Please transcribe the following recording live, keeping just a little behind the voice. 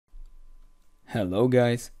Hello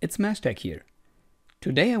guys, it's MashTec here.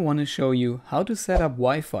 Today I want to show you how to set up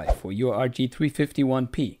Wi-Fi for your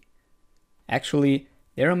RG351P. Actually,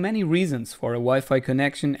 there are many reasons for a Wi-Fi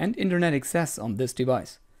connection and internet access on this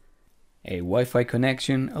device. A Wi-Fi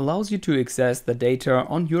connection allows you to access the data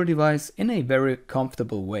on your device in a very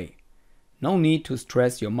comfortable way. No need to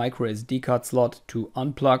stress your microSD card slot to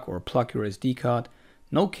unplug or plug your SD card,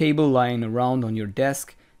 no cable lying around on your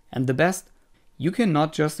desk, and the best, you can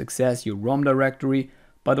not just access your ROM directory,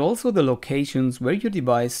 but also the locations where your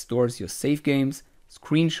device stores your save games,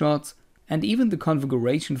 screenshots, and even the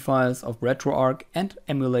configuration files of RetroArch and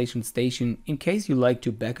EmulationStation in case you like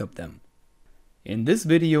to backup them. In this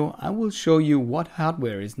video, I will show you what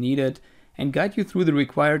hardware is needed and guide you through the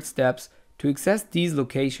required steps to access these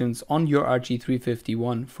locations on your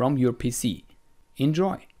RG351 from your PC.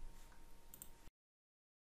 Enjoy!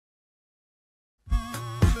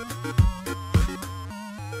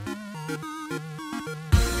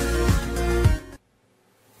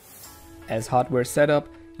 As hardware setup,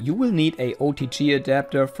 you will need a OTG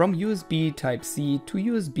adapter from USB Type-C to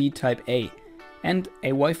USB Type-A and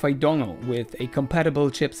a Wi-Fi dongle with a compatible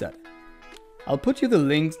chipset. I'll put you the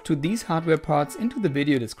links to these hardware parts into the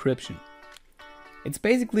video description. It's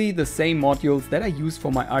basically the same modules that I use for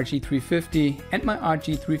my RG350 and my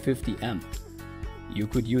RG350M. You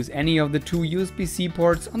could use any of the two USB-C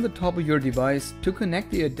ports on the top of your device to connect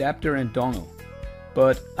the adapter and dongle.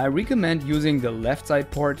 But I recommend using the left side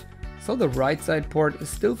port, so the right side port is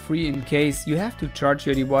still free in case you have to charge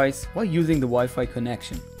your device while using the Wi-Fi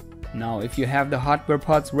connection. Now if you have the hardware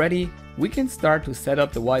parts ready, we can start to set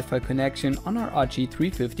up the Wi-Fi connection on our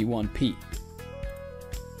RG351P.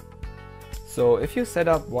 So if you set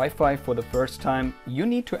up Wi-Fi for the first time, you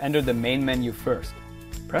need to enter the main menu first.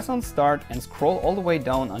 Press on Start and scroll all the way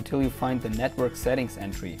down until you find the Network Settings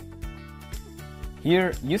entry.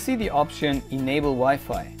 Here you see the option Enable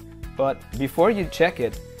Wi-Fi, but before you check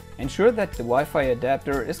it, ensure that the Wi-Fi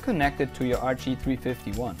adapter is connected to your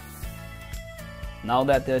RG351. Now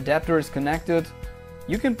that the adapter is connected,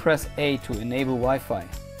 you can press A to enable Wi-Fi.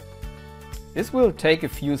 This will take a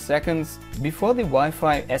few seconds before the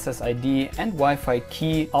Wi-Fi SSID and Wi-Fi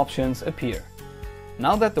key options appear.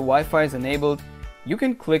 Now that the Wi-Fi is enabled, you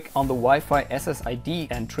can click on the Wi-Fi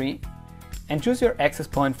SSID entry and choose your access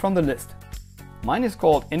point from the list. Mine is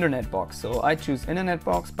called Internet Box, so I choose Internet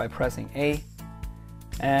Box by pressing A.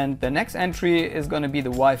 And the next entry is going to be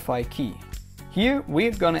the Wi-Fi key. Here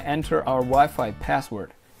we're going to enter our Wi-Fi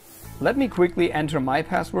password. Let me quickly enter my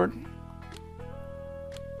password.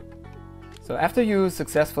 So after you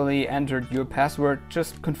successfully entered your password,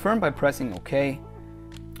 just confirm by pressing OK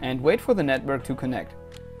and wait for the network to connect.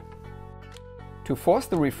 To force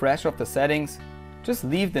the refresh of the settings, just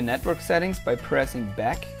leave the network settings by pressing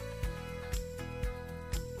back.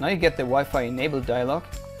 Now you get the Wi-Fi enabled dialog.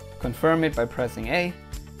 Confirm it by pressing A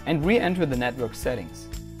and re-enter the network settings.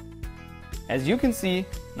 As you can see,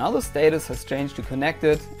 now the status has changed to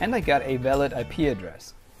connected and I got a valid IP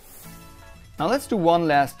address. Now let's do one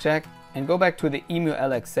last check and go back to the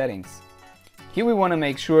EmuLX settings. Here we want to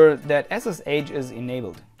make sure that SSH is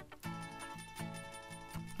enabled.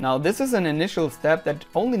 Now this is an initial step that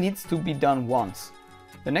only needs to be done once.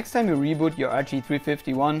 The next time you reboot your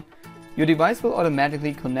RG351, your device will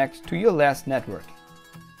automatically connect to your last network.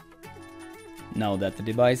 Now that the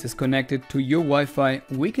device is connected to your Wi-Fi,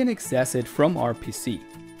 we can access it from our PC.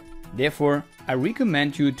 Therefore, I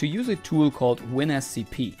recommend you to use a tool called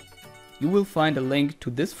WinSCP. You will find a link to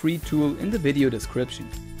this free tool in the video description.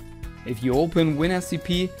 If you open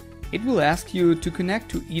WinSCP, it will ask you to connect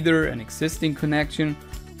to either an existing connection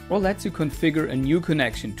or lets you configure a new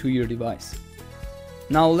connection to your device.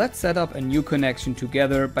 Now let's set up a new connection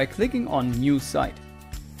together by clicking on New Site.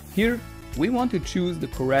 Here, we want to choose the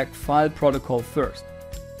correct file protocol first.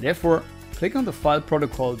 Therefore, click on the File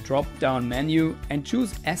Protocol drop-down menu and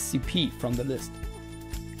choose SCP from the list.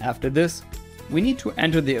 After this, we need to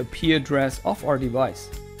enter the IP address of our device.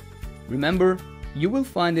 Remember, you will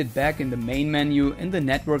find it back in the main menu in the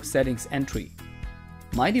Network Settings entry.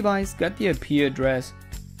 My device got the IP address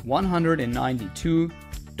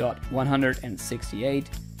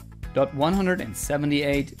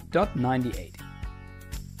 192.168.178.98.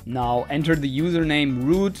 Now enter the username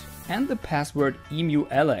root and the password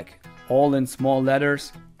EmulationStation, all in small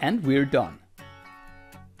letters, and we're done.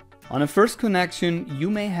 On a first connection, you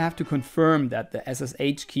may have to confirm that the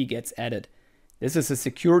SSH key gets added. This is a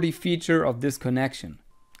security feature of this connection.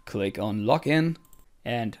 Click on Login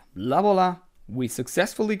and voila, we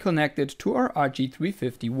successfully connected to our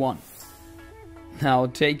RG351. Now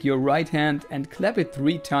take your right hand and clap it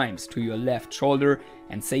 3 times to your left shoulder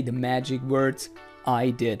and say the magic words, "I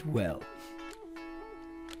did well."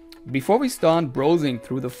 Before we start browsing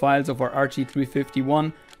through the files of our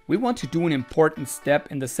RG351, we want to do an important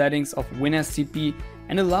step in the settings of WinSCP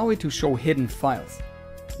and allow it to show hidden files.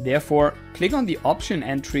 Therefore, click on the option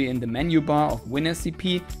entry in the menu bar of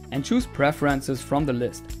WinSCP and choose Preferences from the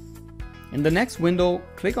list. In the next window,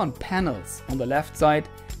 click on Panels on the left side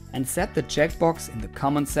and set the checkbox in the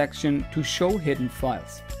Common section to show hidden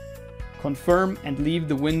files. Confirm and leave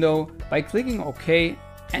the window by clicking OK,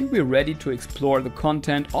 and we're ready to explore the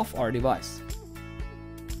content of our device.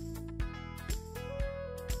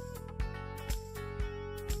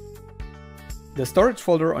 The storage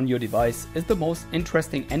folder on your device is the most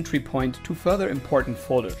interesting entry point to further important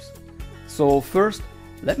folders. So first,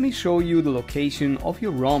 let me show you the location of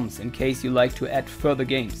your ROMs in case you like to add further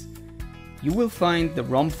games. You will find the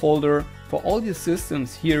ROM folder for all your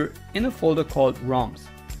systems here in a folder called ROMs.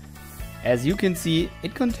 As you can see,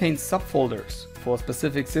 it contains subfolders for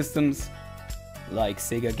specific systems like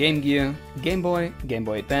Sega Game Gear, Game Boy, Game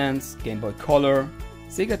Boy Advance, Game Boy Color,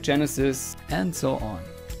 Sega Genesis, and so on.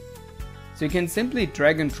 So you can simply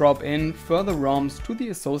drag and drop in further ROMs to the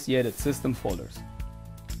associated system folders.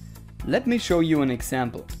 Let me show you an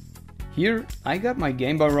example. Here I got my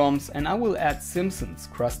Game Boy ROMs and I will add Simpsons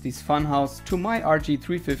Krusty's Funhouse to my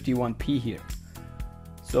RG351P here.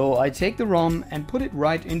 So I take the ROM and put it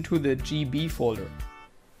right into the GB folder.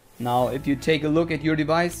 Now if you take a look at your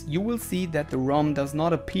device, you will see that the ROM does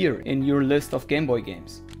not appear in your list of Game Boy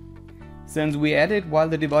games. Since we added while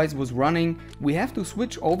the device was running, we have to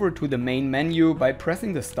switch over to the main menu by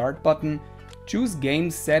pressing the Start button, choose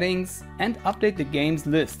Games Settings and update the games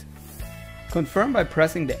list. Confirm by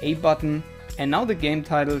pressing the A button, and now the game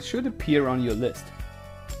title should appear on your list.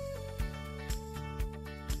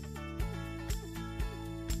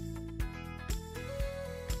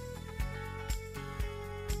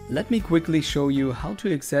 Let me quickly show you how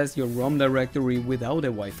to access your ROM directory without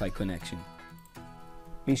a Wi-Fi connection.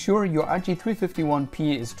 Be sure your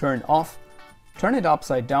RG351P is turned off, turn it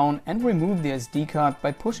upside down and remove the SD card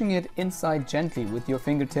by pushing it inside gently with your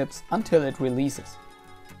fingertips until it releases.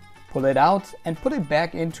 Pull it out and put it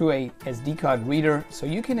back into a SD card reader so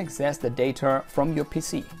you can access the data from your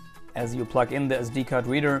PC. As you plug in the SD card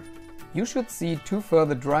reader, you should see two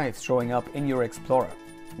further drives showing up in your Explorer,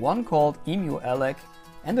 one called EmulationStation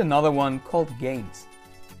and another one called Games.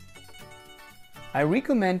 I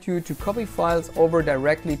recommend you to copy files over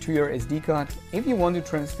directly to your SD card if you want to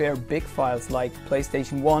transfer big files like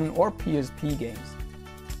PlayStation 1 or PSP games.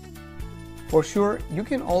 For sure, you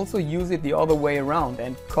can also use it the other way around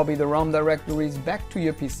and copy the ROM directories back to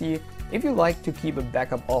your PC if you like to keep a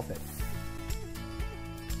backup of it.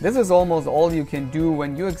 This is almost all you can do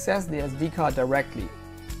when you access the SD card directly.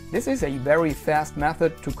 This is a very fast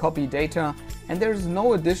method to copy data and there is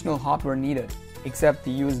no additional hardware needed, except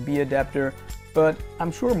the USB adapter, but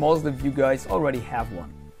I'm sure most of you guys already have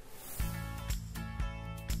one.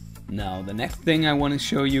 Now the next thing I want to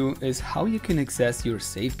show you is how you can access your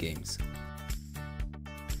save games.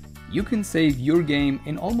 You can save your game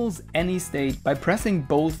in almost any state by pressing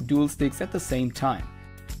both dual sticks at the same time.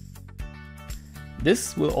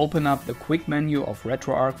 This will open up the quick menu of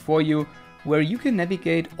RetroArch for you, where you can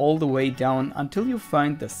navigate all the way down until you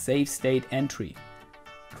find the save state entry.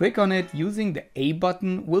 Click on it using the A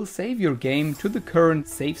button will save your game to the current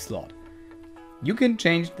save slot. You can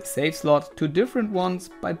change the save slot to different ones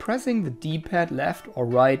by pressing the D-pad left or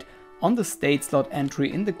right on the state slot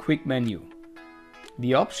entry in the quick menu.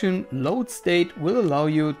 The option Load State will allow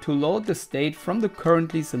you to load the state from the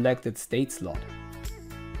currently selected state slot.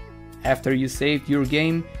 After you saved your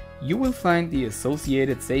game, you will find the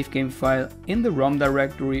associated save game file in the ROM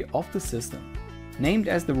directory of the system, named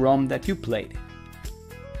as the ROM that you played.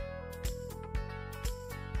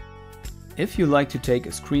 If you like to take a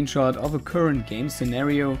screenshot of a current game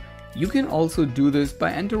scenario, you can also do this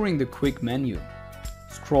by entering the quick menu.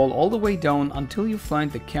 Scroll all the way down until you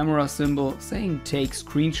find the camera symbol saying Take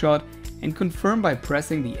Screenshot and confirm by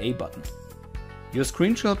pressing the A button. Your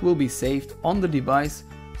screenshot will be saved on the device,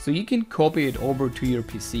 so you can copy it over to your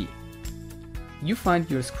PC. You find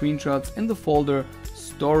your screenshots in the folder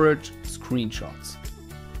Storage Screenshots.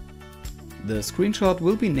 The screenshot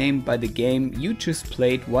will be named by the game you just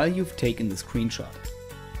played while you've taken the screenshot.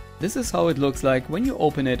 This is how it looks like when you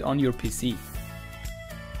open it on your PC.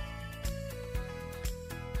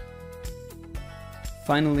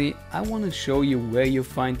 Finally, I want to show you where you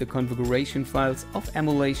find the configuration files of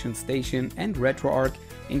EmulationStation and RetroArch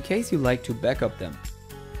in case you like to backup them.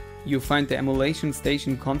 You find the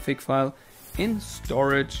EmulationStation config file in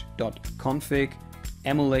storage.config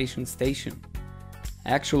EmulationStation.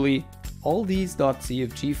 Actually, all these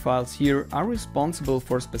 .cfg files here are responsible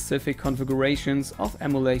for specific configurations of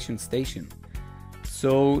EmulationStation.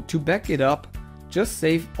 So to back it up, just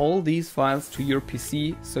save all these files to your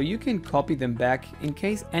PC so you can copy them back in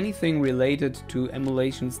case anything related to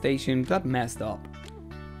EmulationStation got messed up.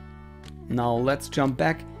 Now let's jump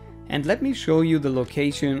back and let me show you the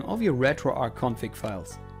location of your RetroArch config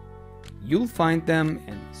files. You'll find them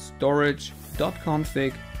in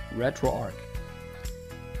storage.config RetroArch.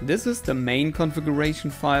 This is the main configuration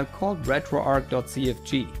file called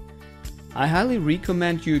retroarch.cfg. I highly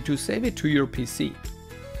recommend you to save it to your PC.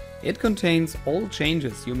 It contains all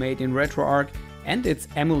changes you made in RetroArch and its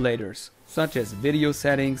emulators, such as video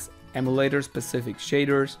settings, emulator-specific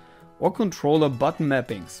shaders, or controller button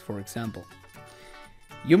mappings, for example.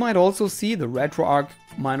 You might also see the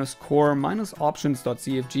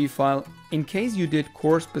retroarch-core-options.cfg file in case you did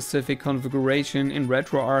core-specific configuration in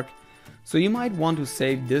RetroArch, so you might want to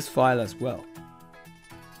save this file as well.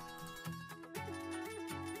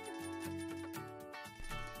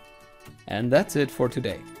 And that's it for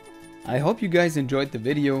today. I hope you guys enjoyed the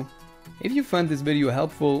video. If you found this video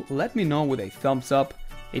helpful, let me know with a thumbs up.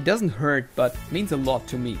 It doesn't hurt, but means a lot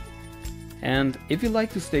to me. And if you'd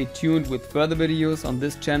like to stay tuned with further videos on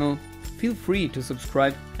this channel, feel free to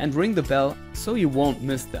subscribe and ring the bell so you won't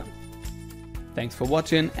miss them. Thanks for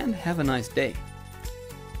watching and have a nice day.